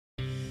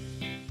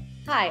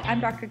Hi, I'm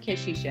Dr.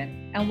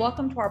 Keshishin, and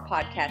welcome to our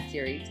podcast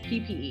series,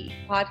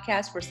 PPE,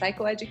 Podcast for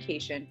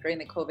Psychoeducation During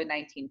the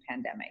COVID-19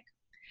 Pandemic.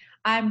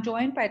 I'm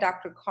joined by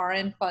Dr.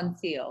 Karin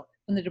Fonseal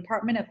from the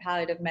Department of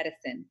Palliative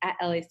Medicine at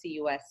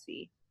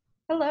LACUSC.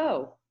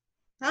 Hello.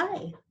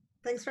 Hi,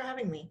 thanks for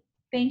having me.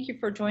 Thank you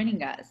for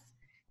joining us.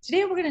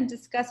 Today we're going to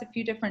discuss a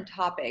few different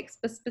topics,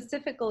 but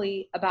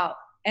specifically about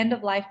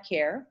end-of-life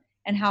care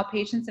and how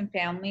patients and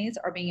families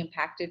are being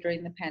impacted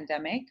during the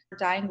pandemic,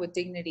 dying with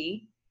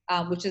dignity,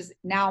 which is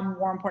now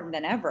more important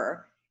than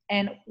ever,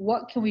 and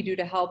what can we do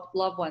to help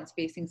loved ones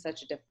facing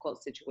such a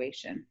difficult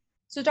situation.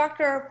 So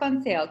Dr.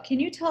 Fonseal, can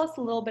you tell us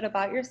a little bit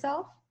about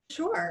yourself?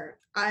 Sure.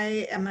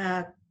 I am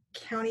a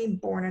county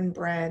born and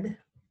bred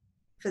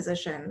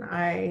physician.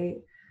 I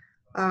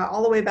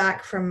all the way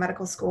back from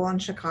medical school in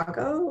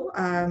Chicago,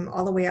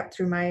 all the way up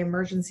through my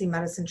emergency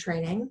medicine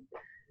training,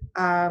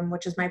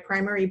 which is my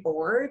primary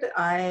board.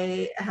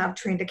 I have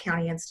trained at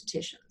county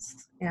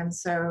institutions. And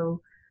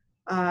so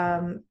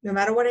no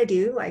matter what I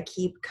do, I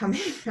keep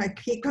coming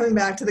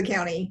back to the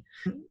county.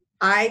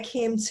 I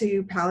came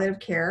to palliative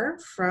care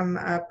from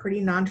a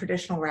pretty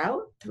non-traditional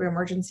route through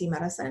emergency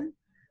medicine.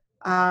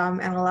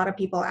 And a lot of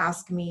people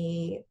ask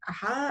me,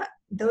 how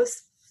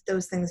those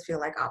things feel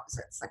like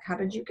opposites. Like, how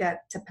did you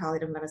get to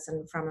palliative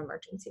medicine from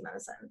emergency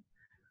medicine?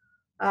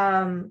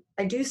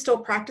 I do still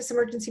practice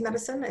emergency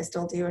medicine. I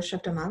still do a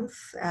shift a month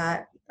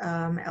at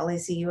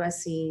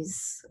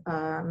LACUSC's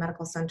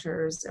medical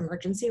center's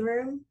emergency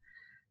room.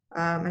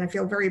 And I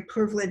feel very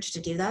privileged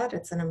to do that.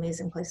 It's an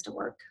amazing place to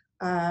work.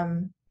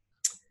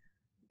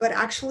 But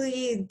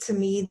actually, to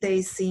me,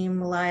 they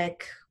seem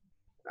like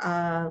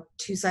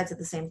two sides of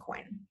the same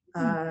coin.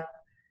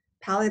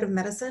 Palliative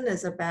medicine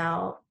is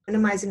about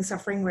minimizing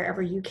suffering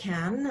wherever you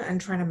can and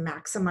trying to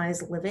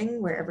maximize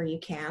living wherever you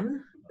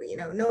can. You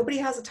know, nobody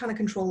has a ton of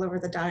control over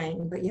the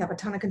dying, but you have a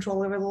ton of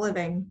control over the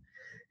living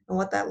and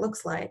what that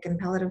looks like. And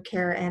palliative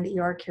care and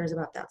ER cares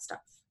about that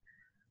stuff.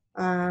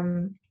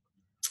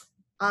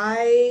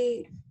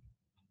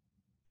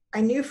 I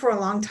knew for a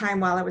long time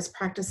while I was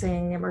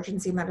practicing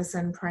emergency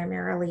medicine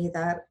primarily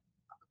that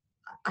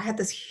I had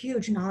this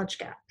huge knowledge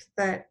gap,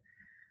 that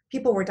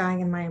people were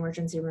dying in my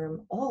emergency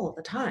room all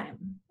the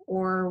time,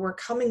 or were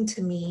coming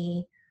to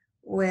me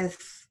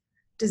with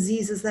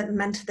diseases that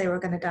meant they were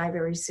going to die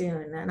very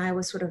soon. And I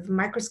was sort of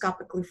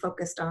microscopically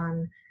focused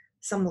on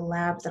some of the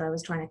labs that I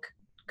was trying to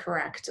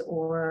correct,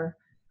 or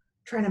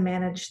trying to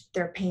manage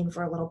their pain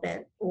for a little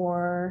bit,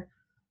 or,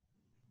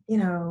 you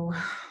know,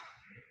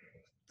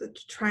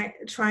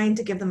 trying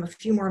to give them a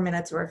few more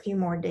minutes or a few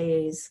more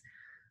days.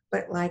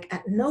 But like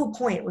at no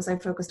point was I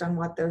focused on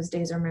what those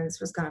days or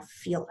minutes was going to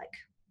feel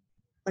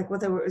like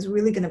whether it was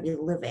really going to be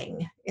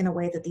living in a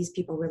way that these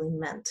people really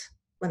meant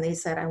when they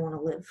said, I want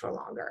to live for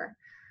longer.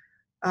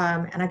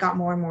 And I got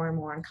more and more and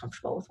more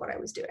uncomfortable with what I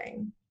was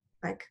doing.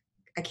 Like,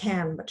 I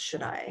can, but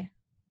should I?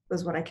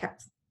 Was what I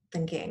kept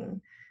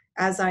thinking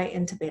as I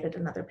intubated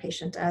another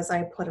patient, as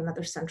I put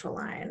another central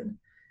line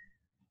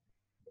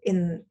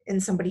in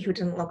somebody who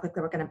didn't look like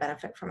they were going to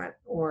benefit from it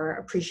or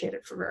appreciate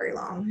it for very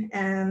long.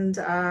 And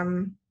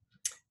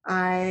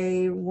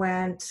I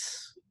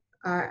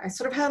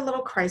sort of had a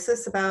little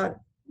crisis about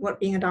what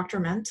being a doctor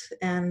meant,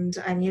 and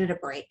I needed a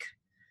break.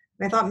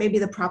 And I thought maybe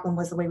the problem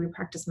was the way we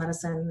practice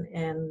medicine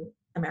in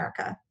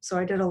America. So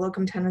I did a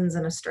locum tenens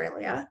in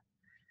Australia,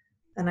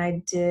 and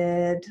I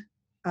did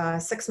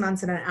 6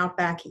 months in an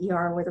outback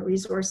ER where the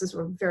resources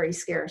were very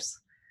scarce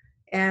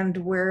and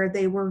where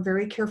they were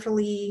very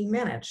carefully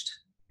managed.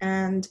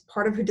 And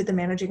part of who did the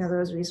managing of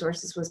those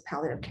resources was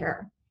palliative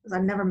care. Because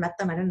I've never met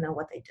them, I didn't know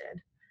what they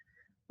did.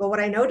 But what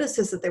I noticed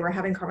is that they were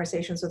having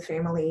conversations with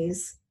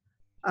families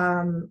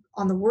on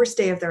the worst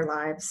day of their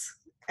lives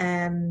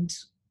and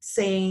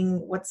saying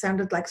what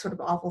sounded like sort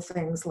of awful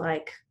things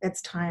like,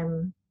 it's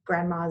time,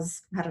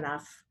 grandma's had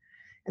enough.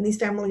 And these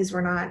families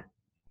were not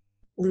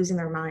losing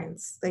their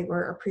minds. They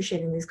were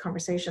appreciating these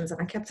conversations.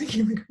 And I kept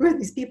thinking, like, who are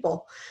these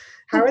people?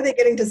 How are they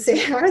getting to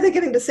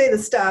say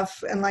this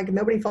stuff? And like,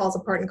 nobody falls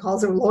apart and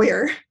calls a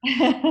lawyer.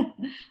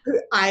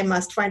 I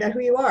must find out who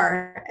you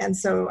are. And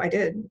so I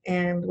did.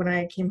 And when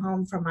I came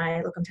home from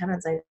my locum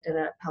tenens, I did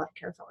a palliative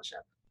care fellowship.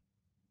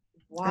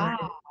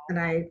 Wow. And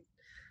I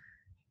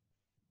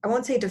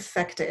won't say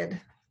defected.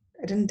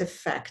 I didn't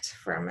defect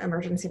from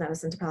emergency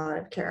medicine to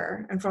palliative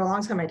care. And for a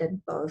long time, I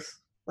did both,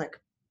 like,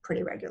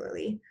 pretty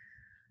regularly.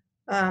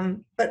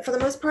 But for the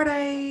most part,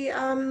 I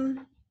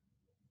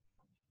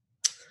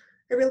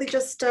really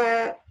just,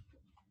 and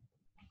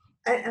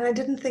I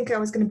didn't think I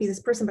was going to be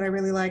this person, but I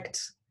really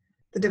liked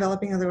the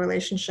developing of the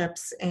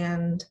relationships.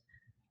 And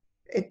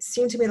it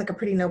seemed to me like a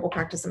pretty noble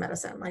practice of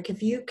medicine. Like,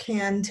 if you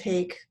can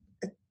take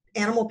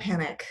animal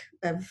panic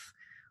of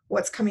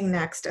what's coming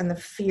next and the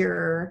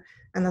fear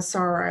and the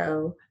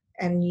sorrow,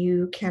 and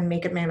you can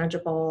make it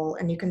manageable,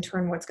 and you can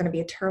turn what's going to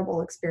be a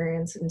terrible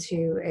experience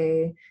into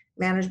a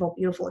manageable,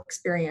 beautiful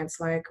experience,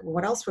 like,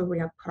 what else would we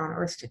have put on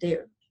earth to do?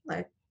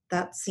 Like,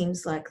 that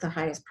seems like the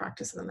highest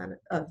practice of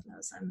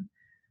medicine.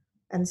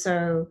 And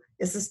so,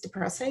 is this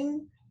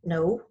depressing?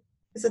 No.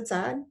 Is it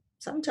sad?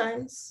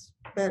 Sometimes.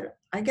 But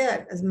I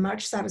get as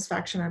much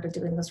satisfaction out of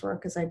doing this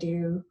work as I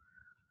do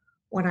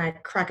when I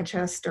crack a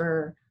chest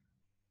or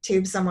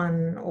tube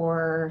someone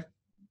or,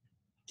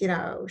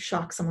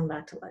 shock someone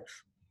back to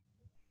life.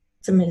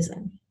 It's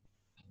amazing.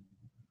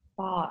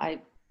 Wow,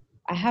 I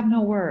have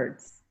no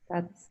words.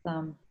 That's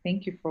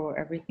thank you for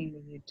everything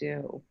that you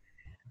do.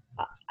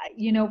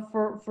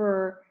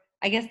 For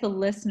I guess the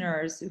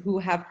listeners who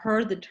have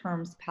heard the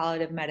terms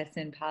palliative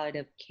medicine,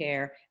 palliative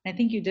care, and I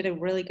think you did a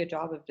really good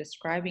job of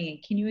describing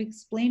it. Can you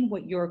explain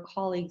what your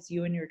colleagues,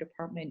 you and your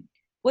department,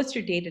 what's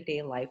your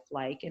day-to-day life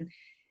like, and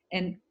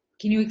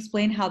can you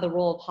explain how the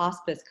role of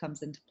hospice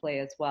comes into play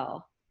as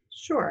well?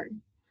 Sure.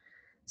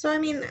 So, I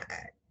mean,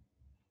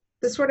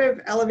 the sort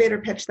of elevator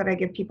pitch that I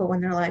give people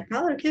when they're like,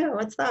 palliative care,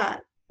 what's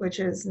that? Which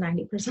is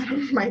 90%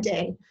 of my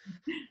day,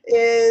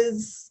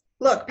 is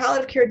look,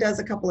 palliative care does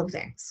a couple of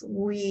things.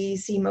 We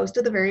see most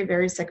of the very,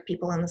 very sick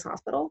people in this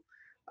hospital.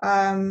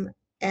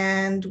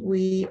 And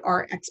we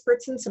are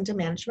experts in symptom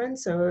management.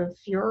 So if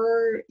you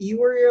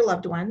or your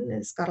loved one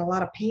has got a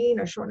lot of pain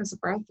or shortness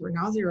of breath or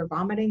nausea or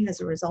vomiting as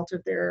a result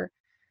of their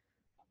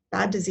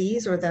bad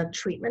disease or the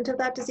treatment of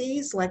that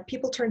disease, like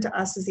people turn to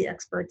us as the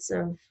experts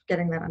of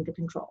getting that under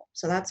control.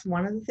 So that's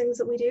one of the things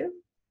that we do.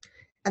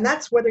 And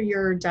that's whether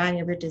you're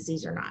dying of your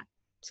disease or not.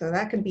 So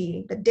that could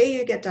be the day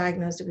you get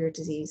diagnosed of your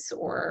disease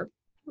or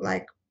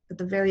like at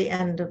the very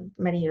end of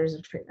many years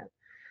of treatment.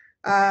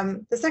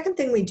 The second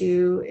thing we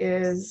do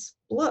is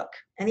look,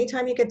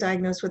 anytime you get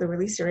diagnosed with a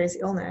really serious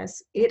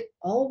illness, it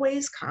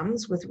always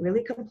comes with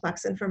really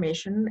complex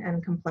information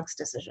and complex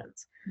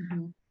decisions.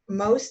 Mm-hmm.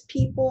 Most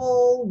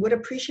people would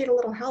appreciate a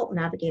little help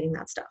navigating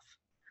that stuff.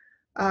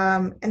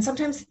 And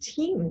sometimes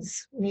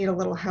teams need a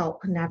little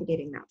help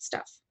navigating that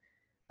stuff.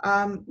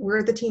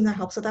 We're the team that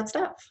helps with that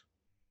stuff.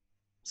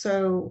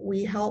 So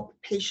we help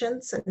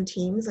patients and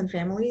teams and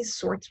families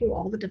sort through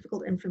all the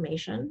difficult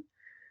information.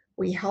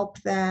 We help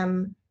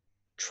them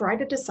try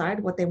to decide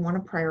what they want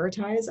to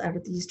prioritize out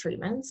of these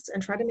treatments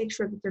and try to make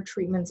sure that their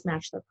treatments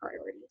match their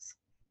priorities.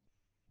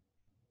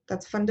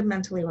 That's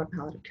fundamentally what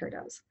palliative care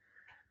does.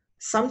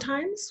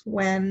 Sometimes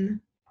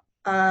when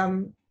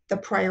the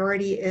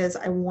priority is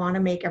I want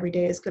to make every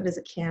day as good as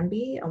it can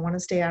be, I want to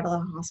stay out of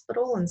the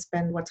hospital and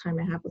spend what time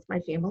I have with my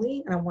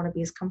family, and I want to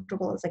be as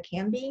comfortable as I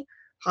can be,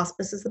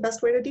 hospice is the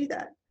best way to do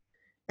that.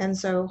 And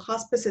so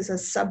hospice is a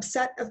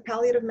subset of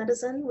palliative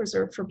medicine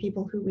reserved for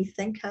people who we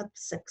think have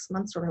 6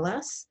 months or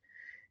less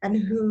and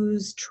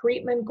whose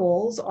treatment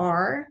goals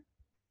are,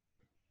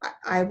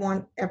 I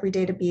want every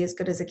day to be as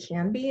good as it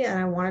can be, and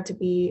I want it to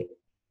be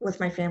with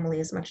my family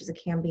as much as it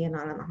can be and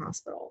not in the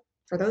hospital.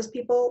 For those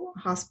people,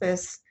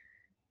 hospice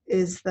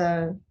is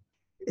the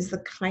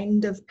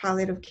kind of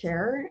palliative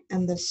care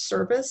and the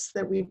service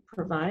that we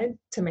provide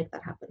to make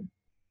that happen.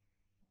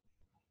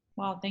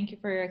 Wow, thank you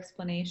for your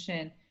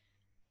explanation.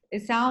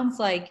 It sounds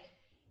like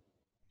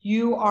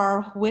you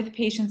are with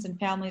patients and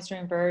families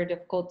during very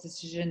difficult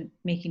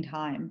decision-making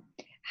time.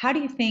 How do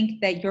you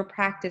think that your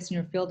practice in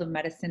your field of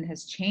medicine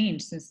has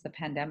changed since the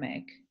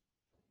pandemic?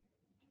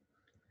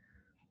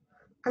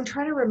 I'm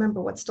trying to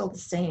remember what's still the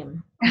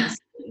same,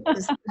 honestly.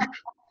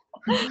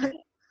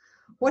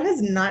 What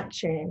has not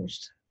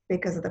changed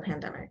because of the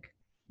pandemic?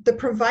 The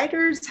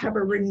providers have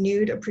a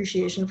renewed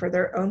appreciation for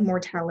their own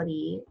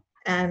mortality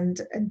and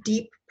a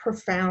deep,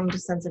 profound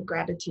sense of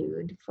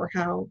gratitude for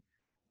how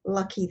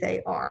lucky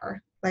they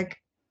are. Like,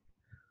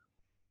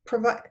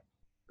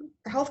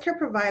 healthcare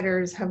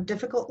providers have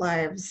difficult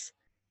lives,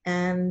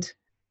 and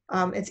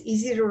it's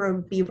easy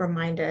to be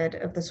reminded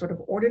of the sort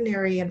of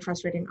ordinary and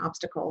frustrating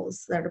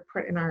obstacles that are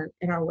put in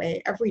our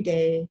way every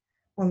day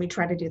when we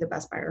try to do the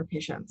best by our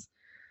patients.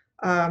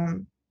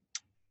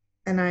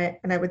 And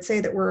I would say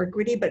that we're a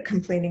gritty but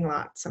complaining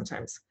lot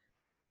sometimes.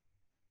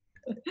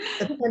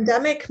 The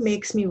pandemic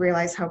makes me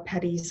realize how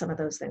petty some of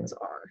those things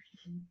are,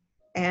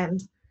 and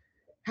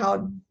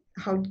how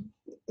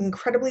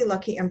incredibly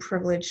lucky and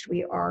privileged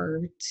we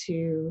are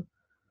to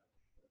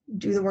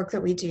do the work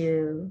that we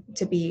do,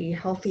 to be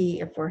healthy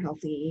if we're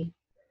healthy,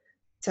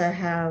 to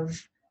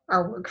have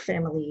our work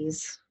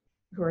families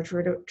who are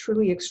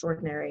truly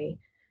extraordinary,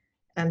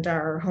 and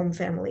our home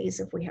families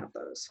if we have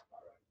those.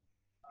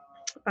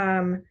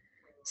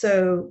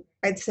 So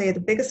I'd say the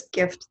biggest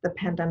gift the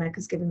pandemic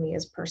has given me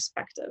is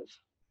perspective.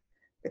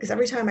 Because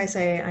every time I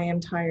say I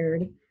am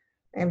tired,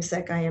 I am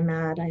sick, I am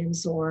mad, I am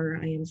sore,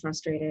 I am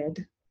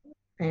frustrated,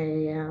 I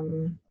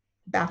am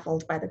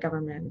baffled by the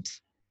government,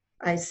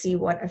 I see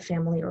what a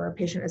family or a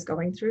patient is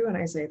going through and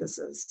I say, this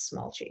is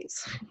small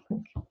cheese.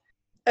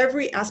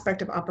 Every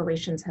aspect of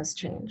operations has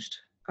changed.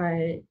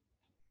 From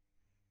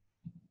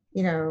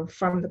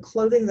the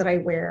clothing that I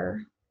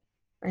wear,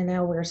 I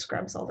now wear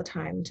scrubs all the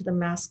time, to the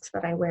masks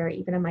that I wear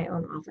even in my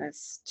own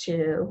office,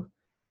 to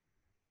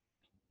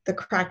the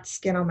cracked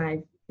skin on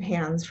my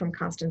hands from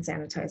constant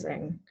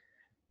sanitizing,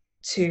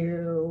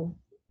 to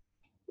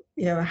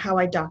how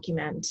I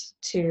document,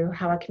 to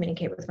how I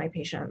communicate with my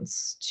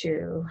patients,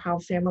 to how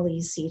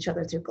families see each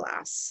other through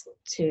glass,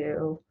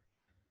 to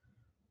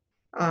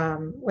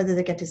whether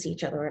they get to see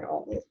each other at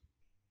all,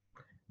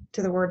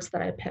 to the words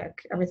that I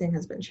pick. Everything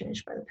has been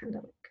changed by the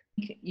pandemic.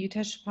 You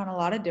touched upon a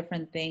lot of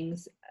different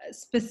things,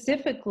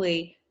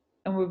 specifically,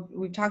 and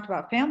we've talked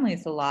about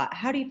families a lot.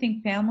 How do you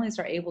think families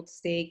are able to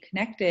stay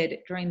connected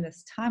during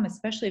this time,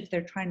 especially if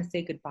they're trying to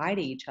say goodbye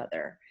to each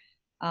other?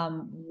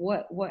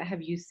 What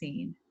have you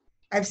seen?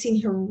 I've seen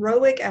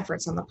heroic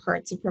efforts on the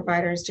parts of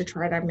providers to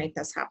try to make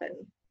this happen.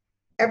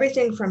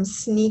 Everything from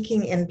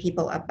sneaking in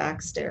people up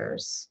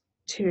backstairs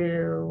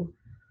to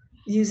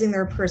using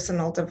their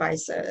personal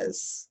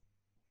devices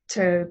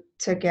to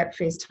get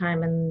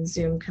FaceTime and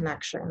Zoom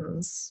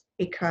connections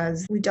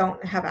because we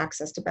don't have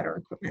access to better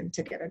equipment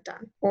to get it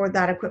done, or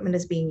that equipment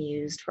is being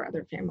used for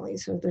other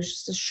families. So there's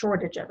just a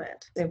shortage of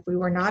it. If we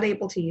were not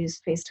able to use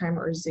FaceTime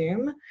or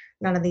Zoom,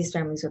 none of these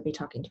families would be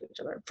talking to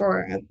each other.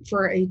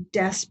 For a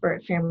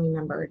desperate family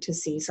member to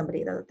see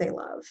somebody that they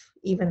love,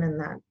 even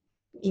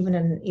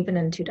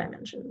in two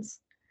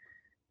dimensions.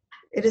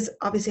 It is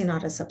obviously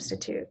not a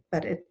substitute,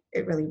 but it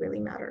really, really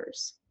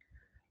matters.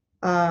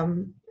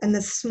 And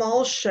the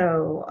small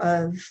show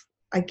of,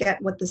 I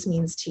get what this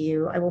means to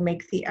you. I will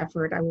make the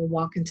effort. I will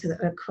walk into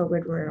a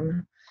COVID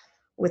room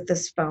with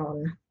this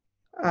phone.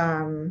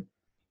 The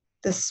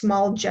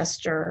small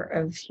gesture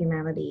of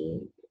humanity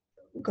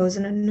goes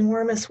an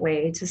enormous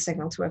way to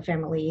signal to a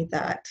family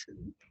that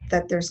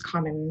there's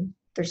common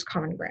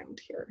ground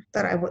here.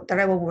 That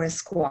I will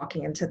risk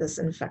walking into this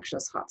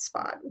infectious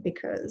hotspot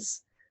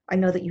because I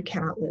know that you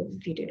cannot live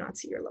if you do not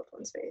see your loved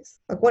one's face.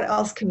 Like, what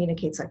else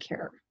communicates I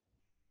care?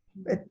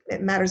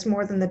 It matters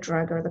more than the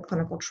drug or the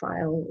clinical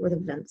trial or the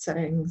vent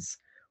settings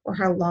or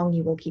how long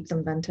you will keep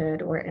them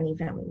vented or any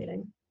family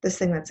meeting. This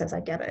thing that says, I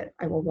get it,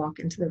 I will walk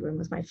into the room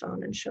with my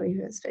phone and show you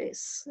his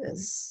face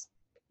is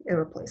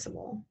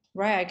irreplaceable.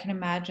 Right. I can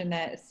imagine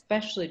that,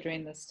 especially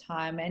during this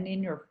time and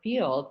in your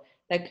field,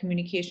 that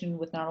communication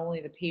with not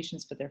only the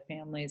patients but their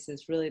families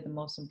is really the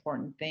most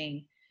important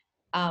thing.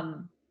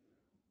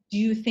 Do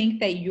you think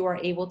that you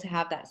are able to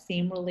have that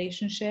same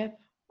relationship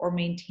or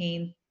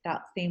maintain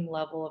that same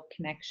level of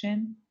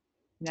connection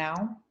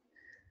now?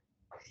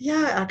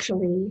 Yeah,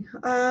 actually.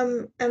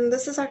 And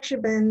this has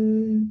actually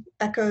been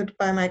echoed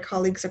by my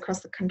colleagues across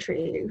the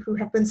country who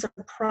have been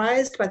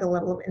surprised by the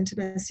level of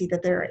intimacy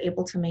that they're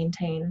able to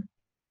maintain.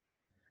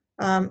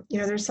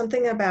 There's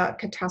something about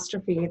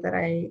catastrophe that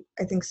I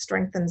think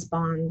strengthens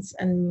bonds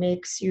and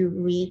makes you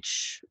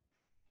reach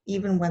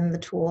even when the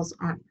tools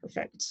aren't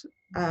perfect.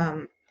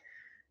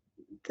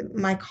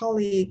 My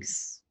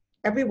colleagues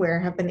everywhere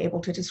have been able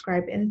to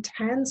describe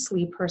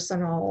intensely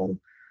personal,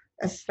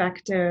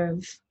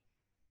 effective,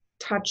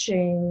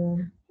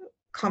 touching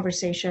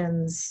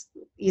conversations,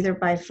 either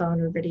by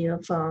phone or video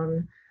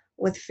phone,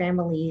 with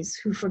families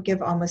who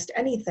forgive almost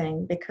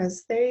anything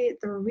because they're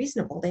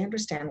reasonable. They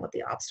understand what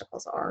the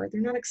obstacles are.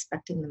 They're not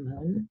expecting the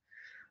moon.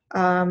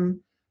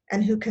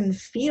 And who can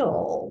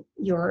feel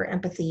your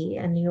empathy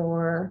and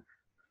your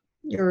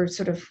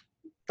sort of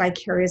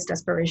vicarious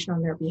desperation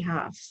on their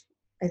behalf.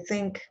 I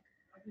think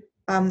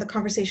the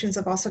conversations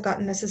have also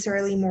gotten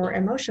necessarily more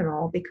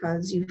emotional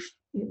because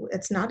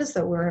it's not as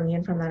though we're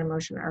immune from that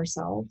emotion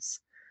ourselves.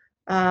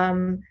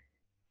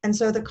 And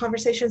so the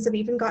conversations have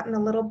even gotten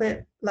a little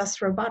bit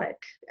less robotic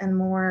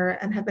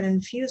and have been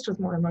infused with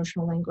more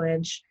emotional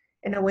language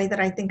in a way that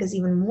I think is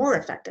even more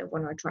effective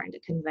when we're trying to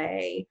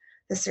convey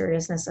the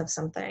seriousness of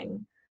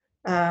something,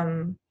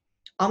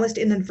 almost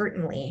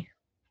inadvertently,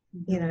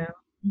 you know.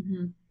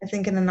 Mm-hmm. I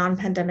think in a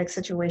non-pandemic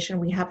situation,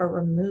 we have a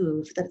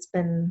remove that's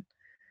been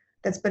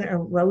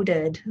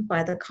eroded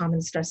by the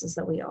common stresses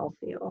that we all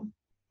feel.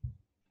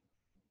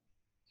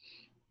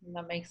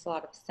 That makes a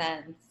lot of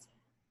sense.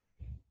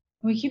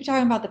 We keep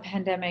talking about the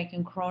pandemic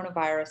and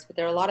coronavirus, but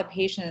there are a lot of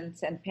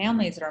patients and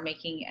families that are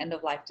making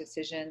end-of-life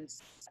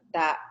decisions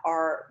that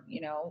are,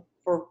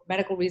 for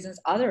medical reasons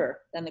other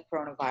than the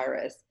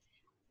coronavirus.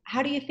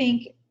 How do you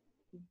think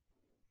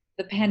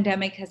the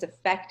pandemic has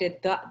affected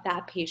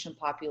that patient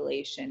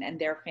population and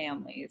their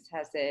families?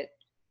 Has it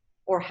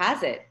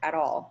at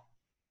all?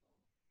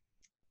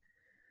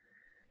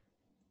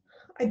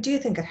 I do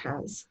think it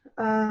has.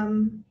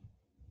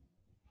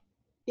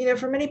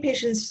 For many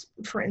patients,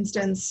 for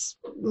instance,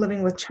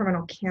 living with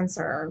terminal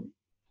cancer,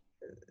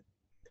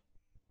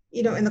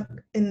 in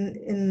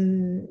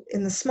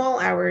the small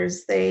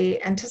hours,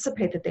 they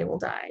anticipate that they will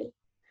die,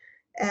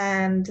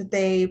 and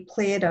they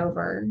play it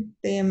over.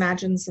 They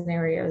imagine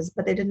scenarios,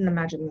 but they didn't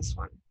imagine this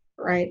one,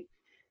 right?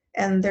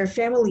 And their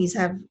families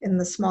have, in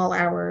the small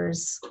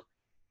hours,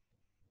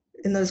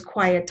 in those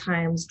quiet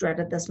times,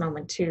 dreaded this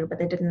moment too, but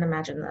they didn't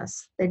imagine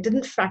this. They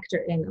didn't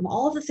factor in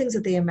all the things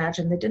that they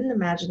imagined. They didn't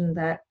imagine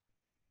that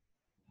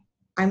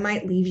I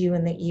might leave you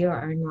in the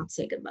ER and not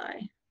say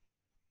goodbye,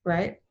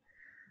 right?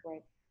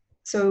 Right.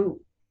 So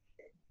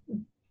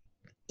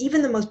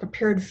even the most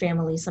prepared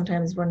families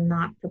sometimes were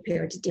not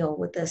prepared to deal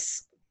with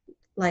this,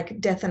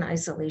 like death in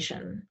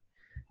isolation,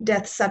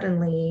 death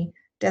suddenly,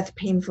 death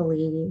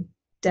painfully,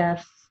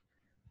 death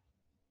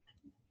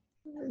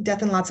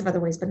in lots of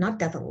other ways, but not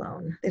death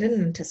alone. They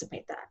didn't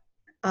anticipate that.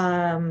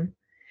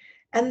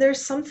 And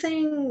there's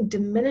something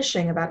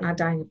diminishing about not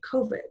dying of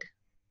COVID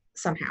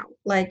somehow.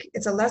 Like,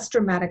 it's a less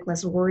dramatic,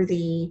 less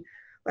worthy,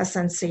 less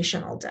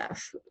sensational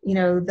death. You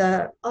know,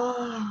 the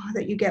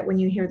that you get when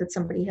you hear that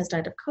somebody has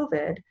died of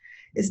COVID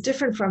is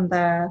different from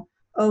the,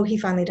 oh, he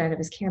finally died of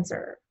his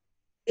cancer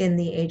in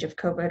the age of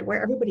COVID,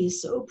 where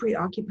everybody's so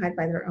preoccupied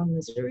by their own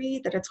misery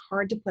that it's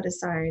hard to put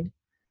aside,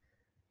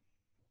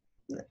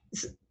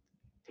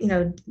 you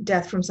know,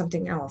 death from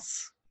something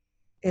else.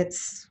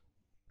 It's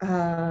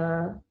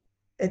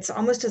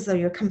almost as though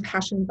your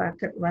compassion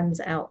bucket runs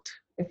out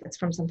if it's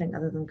from something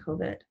other than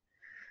COVID.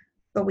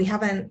 But we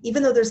haven't,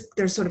 even though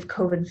there's sort of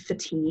COVID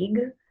fatigue,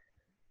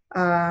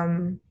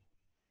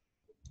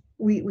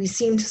 we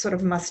seem to sort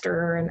of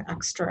muster an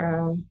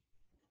extra,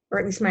 or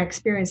at least my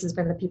experience has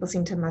been that people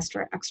seem to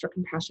muster extra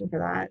compassion for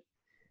that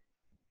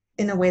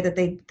in a way that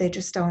they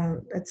just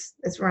don't,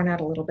 it's run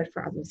out a little bit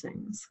for other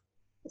things.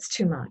 It's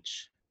too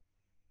much.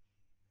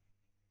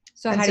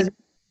 So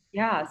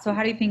so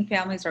how do you think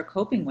families are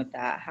coping with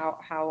that?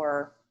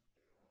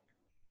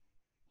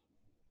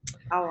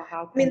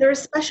 I mean, they're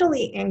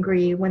especially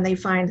angry when they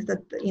find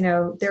that, you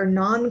know, their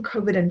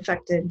non-COVID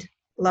infected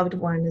loved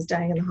one is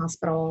dying in the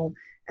hospital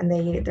and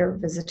their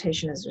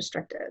visitation is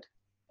restricted,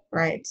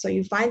 right? So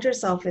you find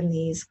yourself in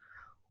these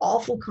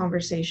awful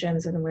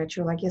conversations in which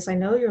you're like, yes, I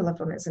know your loved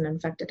one isn't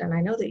infected and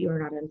I know that you are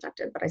not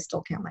infected, but I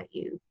still can't let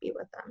you be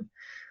with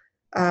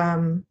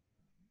them.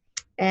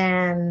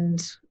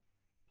 And,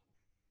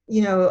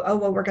 you know, oh,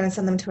 well, we're going to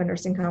send them to a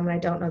nursing home and I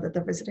don't know that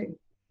the visiting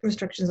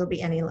restrictions will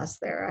be any less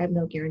there. I have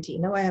no guarantee.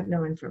 No, I have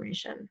no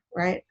information,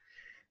 right?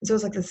 And so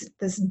it's like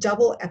this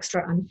double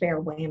extra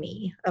unfair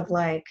whammy of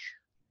like,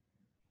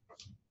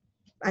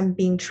 I'm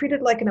being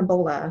treated like an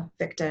Ebola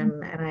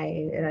victim, and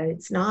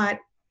it's not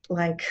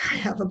like I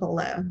have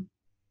Ebola.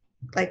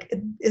 Like,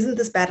 isn't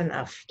this bad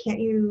enough? Can't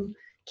you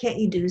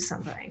do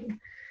something?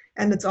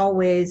 And it's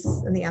always,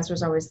 and the answer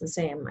is always the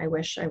same. I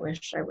wish I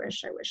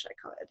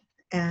could.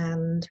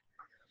 And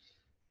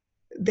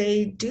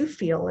they do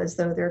feel as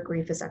though their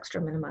grief is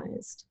extra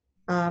minimized.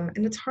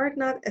 And it's hard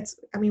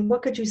I mean,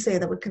 what could you say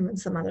that would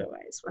convince them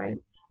otherwise, right?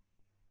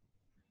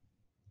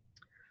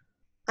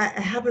 I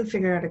haven't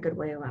figured out a good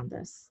way around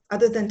this,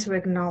 other than to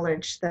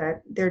acknowledge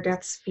that their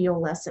deaths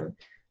feel less,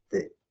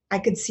 I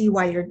could see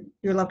why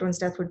your loved one's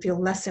death would feel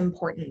less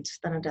important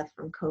than a death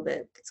from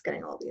COVID that's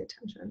getting all the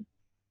attention.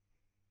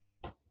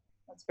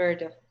 That's very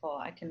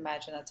difficult. I can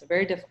imagine that's a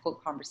very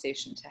difficult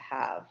conversation to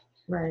have.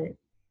 Right.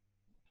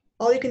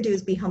 All you can do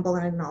is be humble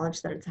and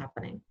acknowledge that it's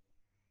happening,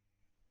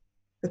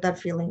 that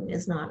feeling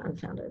is not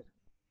unfounded.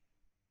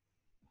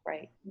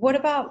 Right. What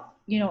about,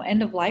 you know,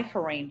 end of life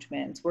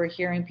arrangements? We're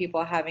hearing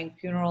people having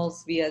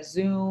funerals via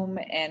Zoom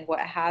and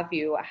what have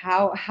you.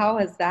 How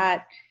has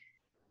that,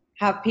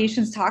 have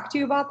patients talked to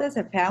you about this?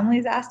 Have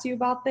families asked you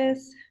about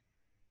this?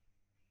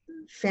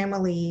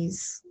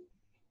 Families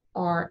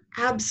are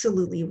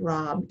absolutely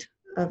robbed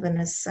of an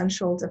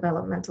essential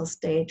developmental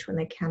stage when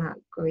they cannot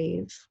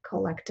grieve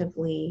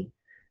collectively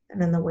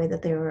and in the way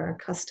that they were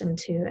accustomed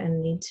to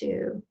and need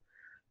to,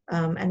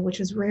 and which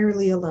is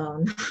rarely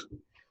alone.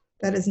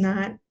 That is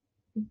not,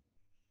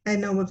 I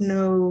know of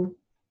no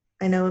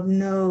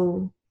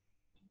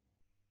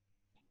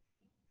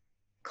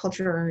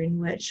culture in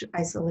which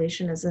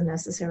isolation is a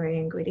necessary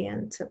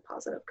ingredient to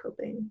positive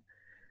coping.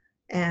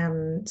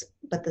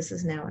 But this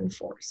is now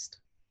enforced.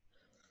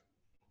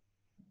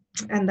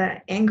 And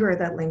the anger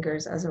that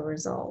lingers as a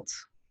result,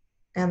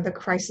 and the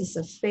crisis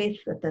of faith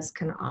that this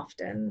can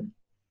often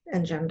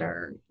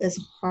engender is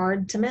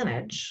hard to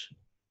manage.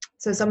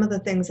 So some of the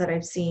things that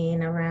I've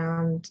seen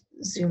around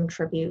Zoom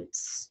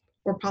tributes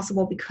were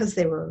possible because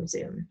they were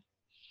Zoom,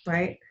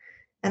 right?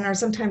 And are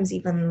sometimes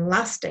even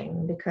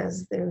lasting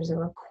because there's a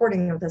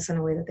recording of this in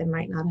a way that they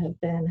might not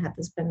have been had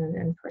this been an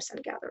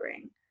in-person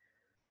gathering.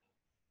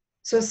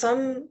 So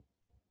some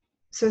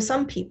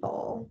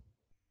people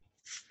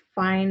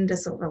find a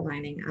silver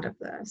lining out of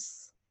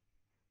this,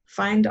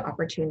 find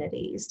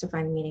opportunities to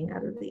find meaning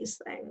out of these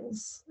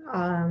things.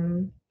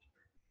 And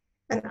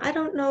I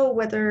don't know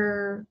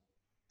whether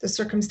the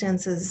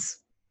circumstances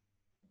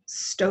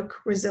stoke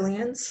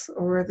resilience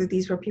or whether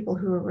these were people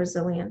who were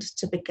resilient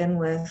to begin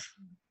with.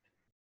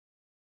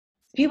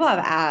 People have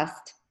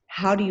asked,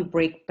 how do you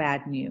break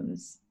bad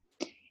news?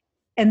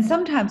 And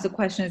sometimes the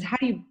question is, how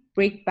do you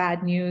break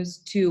bad news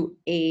to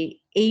an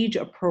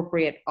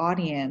age-appropriate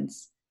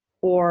audience,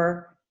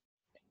 or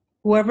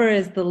whoever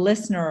is the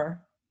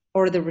listener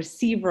or the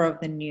receiver of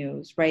the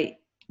news, right?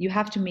 You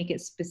have to make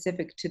it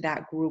specific to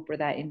that group or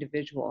that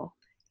individual.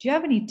 Do you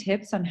have any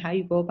tips on how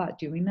you go about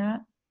doing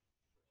that?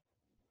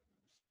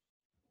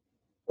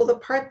 Well, the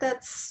part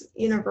that's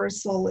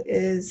universal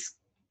is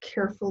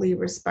carefully,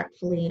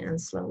 respectfully,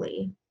 and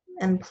slowly,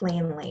 and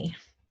plainly,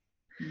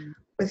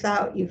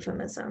 without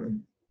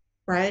euphemism,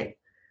 right?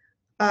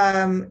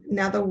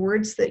 Now, the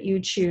words that you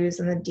choose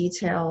and the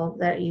detail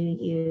that you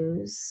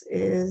use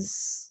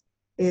is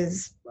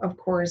of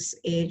course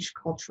age,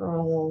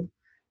 cultural,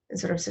 and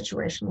sort of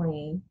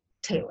situationally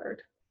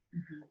tailored.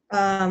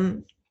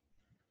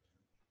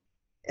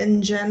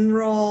 In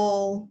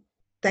general,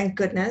 thank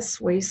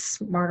goodness, way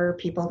smarter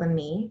people than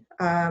me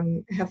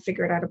have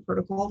figured out a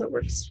protocol that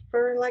works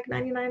for like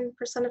 99%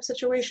 of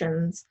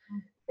situations.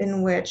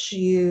 in which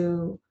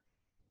you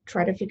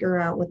try to figure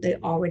out what they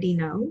already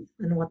know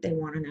and what they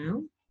want to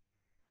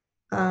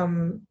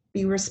know.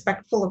 Be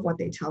respectful of what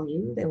they tell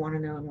you they want to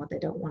know and what they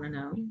don't want to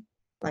know.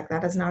 Like,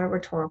 that is not a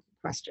rhetorical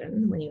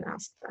question when you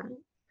ask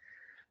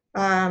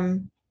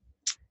that.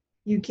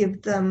 You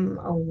give them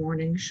a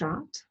warning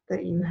shot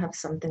that you have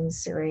something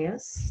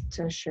serious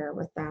to share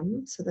with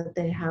them so that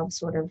they have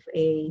sort of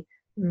a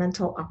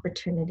mental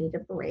opportunity to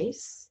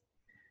brace.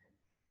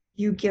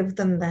 You give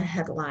them the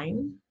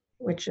headline,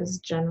 which is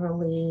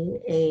generally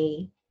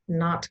a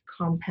not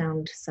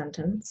compound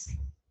sentence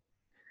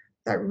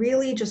that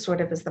really just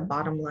sort of is the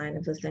bottom line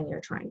of the thing you're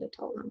trying to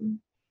tell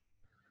them.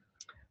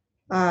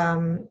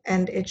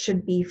 And it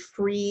should be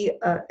free.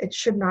 It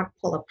should not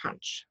pull a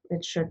punch.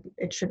 It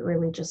should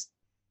really just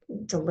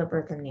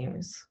deliver the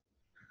news.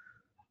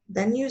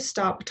 Then you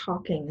stop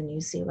talking and you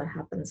see what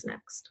happens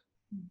next.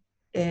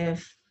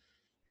 If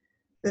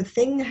the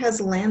thing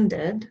has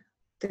landed,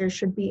 there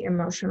should be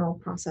emotional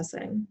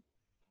processing.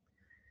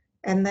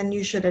 And then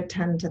you should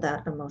attend to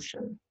that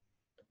emotion.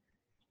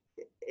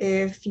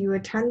 If you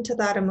attend to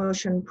that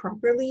emotion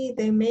properly,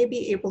 they may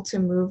be able to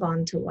move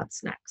on to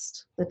what's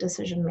next, the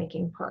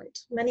decision-making part.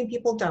 Many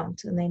people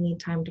don't, and they need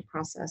time to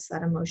process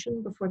that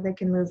emotion before they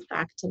can move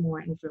back to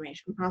more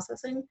information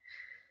processing.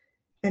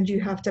 And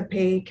you have to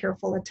pay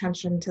careful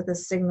attention to the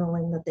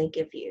signaling that they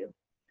give you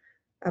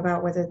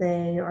about whether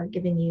they are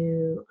giving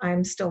you,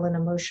 I'm still in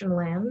emotion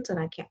land and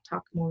I can't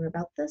talk more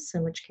about this,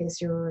 in which case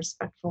you're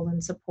respectful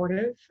and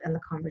supportive and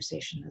the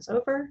conversation is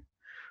over,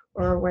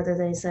 or whether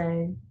they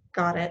say,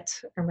 got it,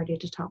 I'm ready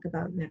to talk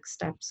about next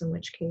steps, in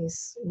which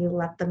case you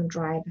let them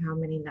drive how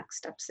many next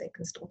steps they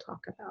can still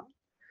talk about.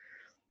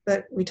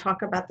 But we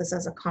talk about this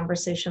as a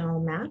conversational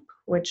map,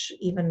 which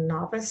even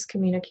novice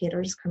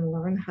communicators can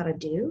learn how to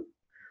do.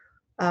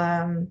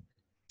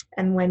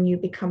 And when you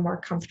become more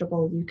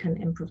comfortable, you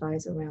can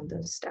improvise around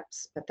those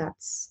steps. But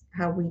that's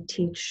how we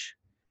teach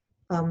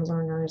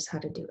learners how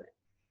to do it.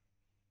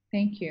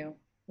 Thank you.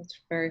 That's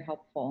very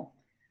helpful.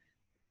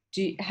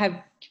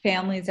 Have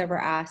families ever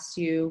asked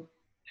you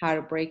how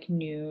to break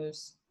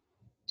news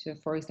to,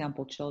 for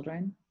example,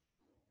 children?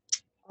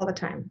 All the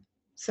time.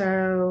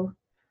 So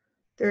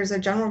there's a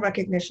general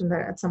recognition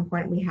that at some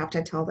point we have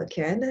to tell the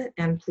kid,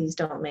 and please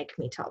don't make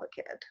me tell the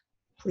kid.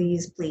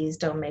 Please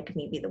don't make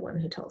me be the one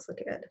who tells the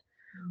kid.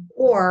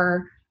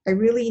 Or I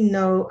really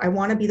know I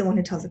want to be the one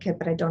who tells the kid,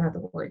 but I don't have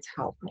the words,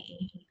 help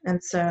me.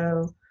 And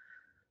so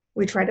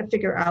we try to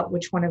figure out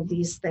which one of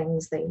these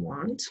things they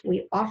want.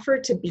 We offer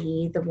to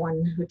be the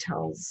one who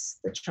tells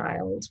the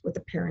child with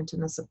the parent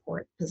in a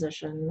support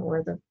position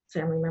or the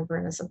family member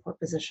in a support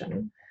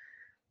position.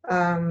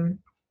 And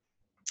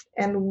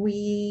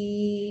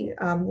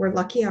we're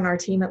lucky on our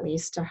team, at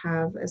least, to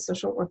have a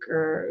social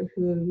worker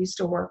who used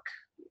to work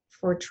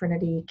for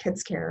Trinity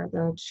Kids Care,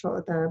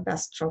 the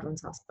best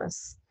children's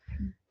hospice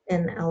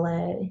in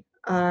LA,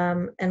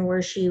 and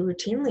where she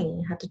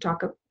routinely had to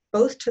talk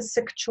both to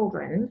sick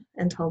children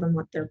and tell them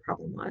what their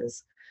problem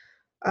was,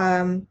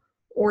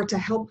 or to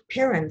help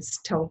parents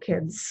tell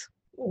kids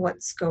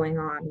what's going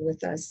on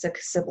with a sick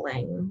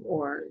sibling,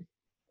 or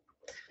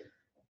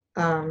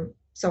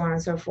so on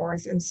and so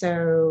forth. And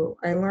so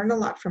I learned a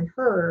lot from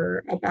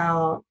her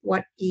about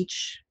what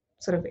each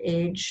sort of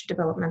age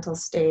developmental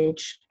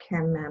stage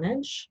can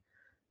manage,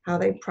 how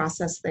they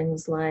process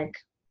things like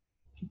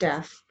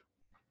death,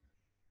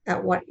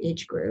 at what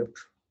age group,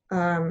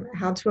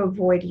 how to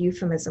avoid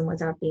euphemism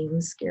without being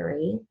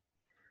scary,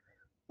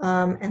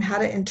 and how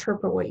to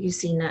interpret what you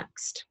see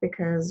next,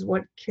 because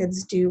what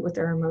kids do with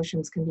their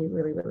emotions can be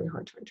really, really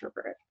hard to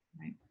interpret.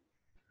 Right.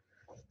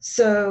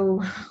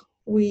 So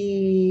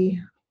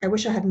I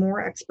wish I had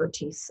more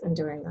expertise in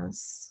doing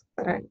this,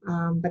 but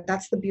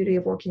that's the beauty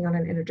of working on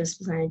an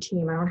interdisciplinary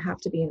team. I don't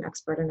have to be an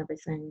expert in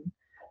everything.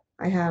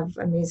 I have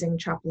amazing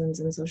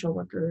chaplains and social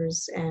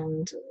workers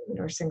and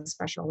nursing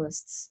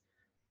specialists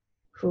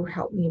who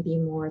help me be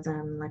more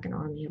than like an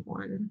army of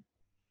one.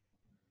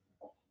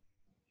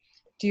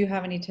 Do you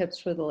have any tips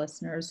for the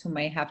listeners who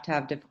may have to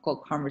have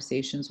difficult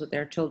conversations with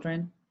their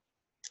children?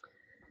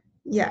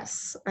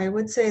 Yes, I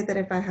would say that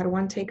if I had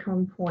one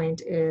take-home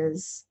point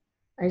is,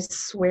 I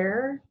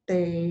swear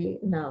they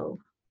know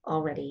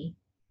already.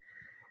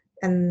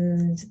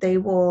 And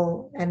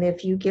and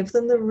if you give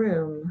them the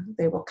room,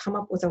 they will come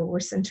up with a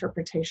worse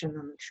interpretation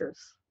than the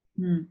truth.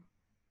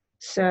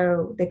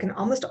 So they can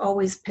almost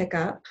always pick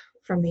up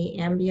from the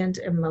ambient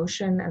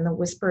emotion and the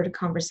whispered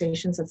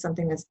conversations that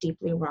something is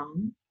deeply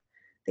wrong.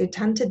 They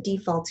tend to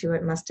default to,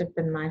 it must have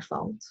been my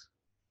fault,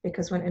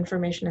 because when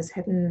information is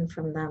hidden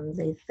from them,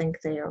 they think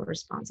they are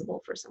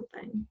responsible for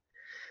something.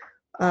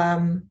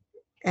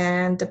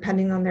 And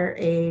depending on their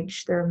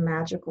age, their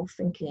magical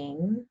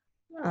thinking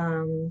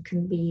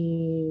can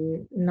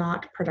be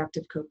not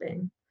productive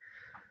coping.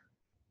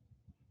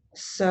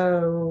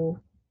 So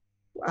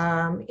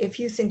if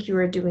you think you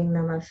are doing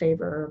them a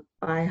favor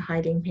by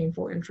hiding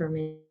painful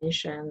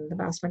information, the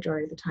vast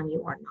majority of the time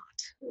you are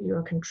not. You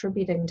are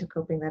contributing to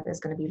coping that is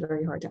going to be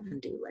very hard to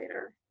undo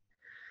later.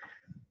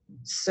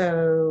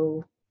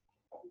 So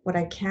What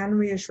I can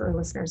reassure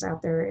listeners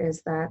out there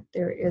is that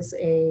there is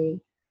a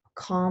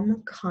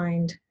calm,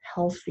 kind,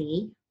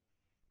 healthy,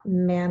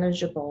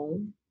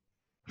 manageable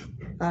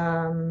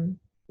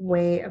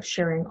way of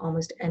sharing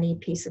almost any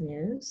piece of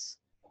news.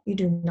 You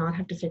do not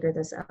have to figure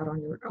this out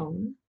on your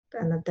own,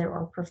 and that there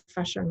are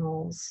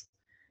professionals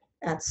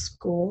at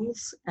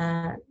schools,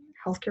 at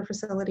healthcare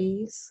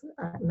facilities,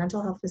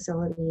 mental health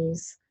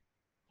facilities,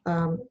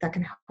 that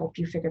can help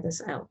you figure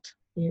this out.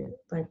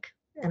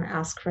 And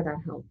ask for that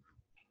help.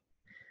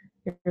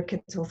 Your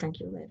kids will thank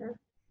you later.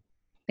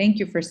 Thank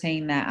you for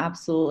saying that.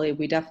 Absolutely.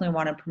 We definitely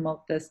want to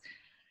promote this.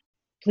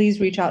 Please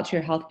reach out to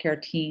your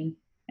healthcare team,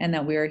 and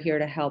that we are here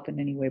to help in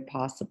any way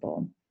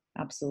possible.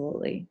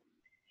 Absolutely.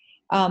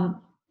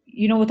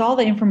 With all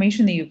the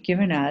information that you've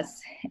given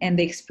us and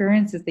the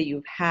experiences that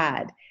you've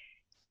had,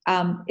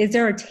 is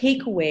there a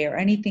takeaway or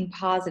anything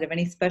positive,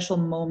 any special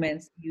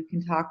moments you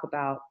can talk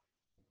about?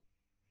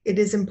 It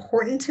is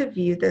important to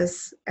view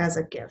this as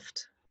a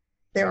gift.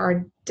 There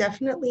are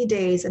definitely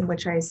days in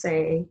which I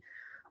say,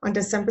 on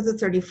December the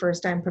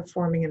 31st, I'm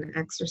performing an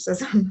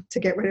exorcism to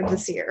get rid of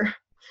this year.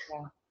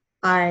 Yeah.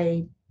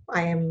 I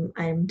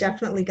am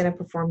definitely going to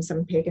perform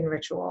some pagan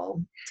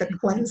ritual to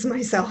cleanse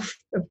myself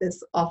of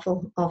this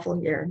awful, awful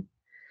year.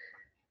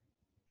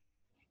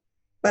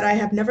 But I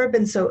have never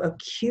been so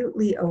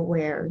acutely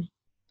aware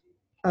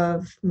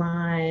of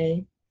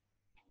how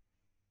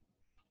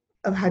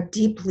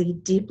deeply,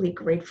 deeply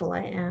grateful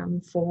I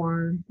am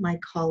for my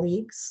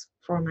colleagues,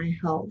 for my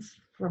health,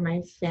 for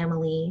my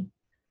family,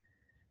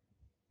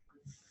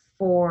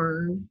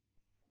 for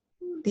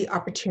the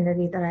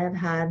opportunity that I have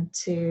had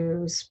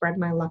to spread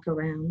my luck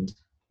around,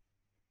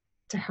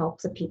 to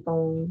help the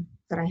people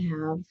that I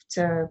have,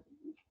 to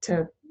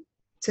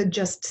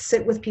just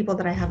sit with people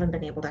that I haven't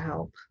been able to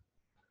help.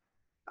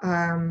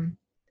 And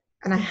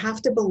I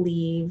have to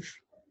believe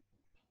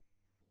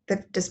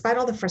that despite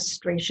all the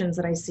frustrations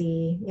that I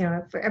see,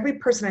 for every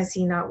person I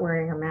see not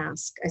wearing a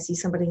mask, I see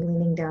somebody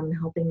leaning down and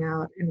helping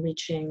out and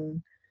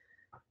reaching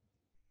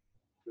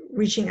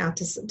out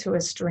to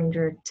a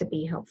stranger to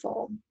be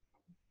helpful.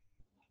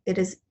 It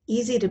is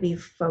easy to be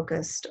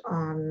focused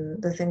on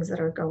the things that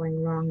are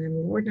going wrong,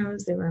 and Lord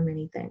knows there are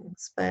many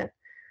things, but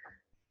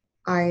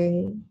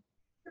I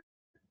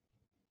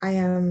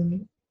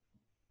am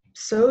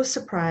so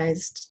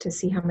surprised to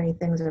see how many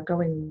things are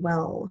going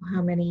well,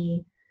 how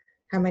many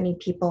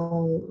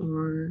people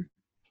are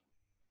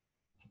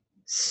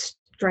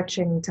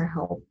stretching to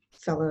help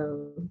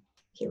fellow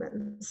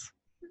humans.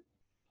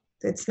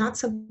 It's not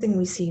something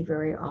we see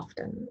very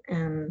often,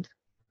 and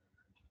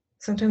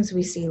sometimes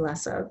we see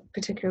less of,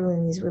 particularly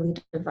in these really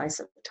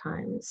divisive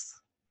times.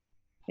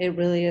 It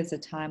really is a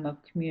time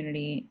of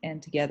community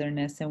and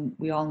togetherness, and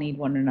we all need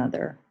one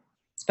another,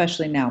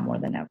 especially now more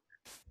than ever.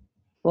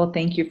 Well,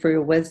 thank you for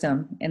your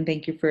wisdom, and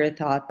thank you for your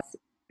thoughts.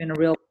 It's been a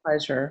real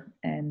pleasure,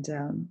 and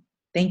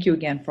thank you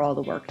again for all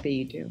the work that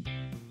you do.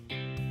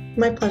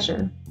 My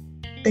pleasure.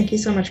 Thank you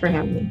so much for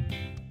having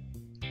me.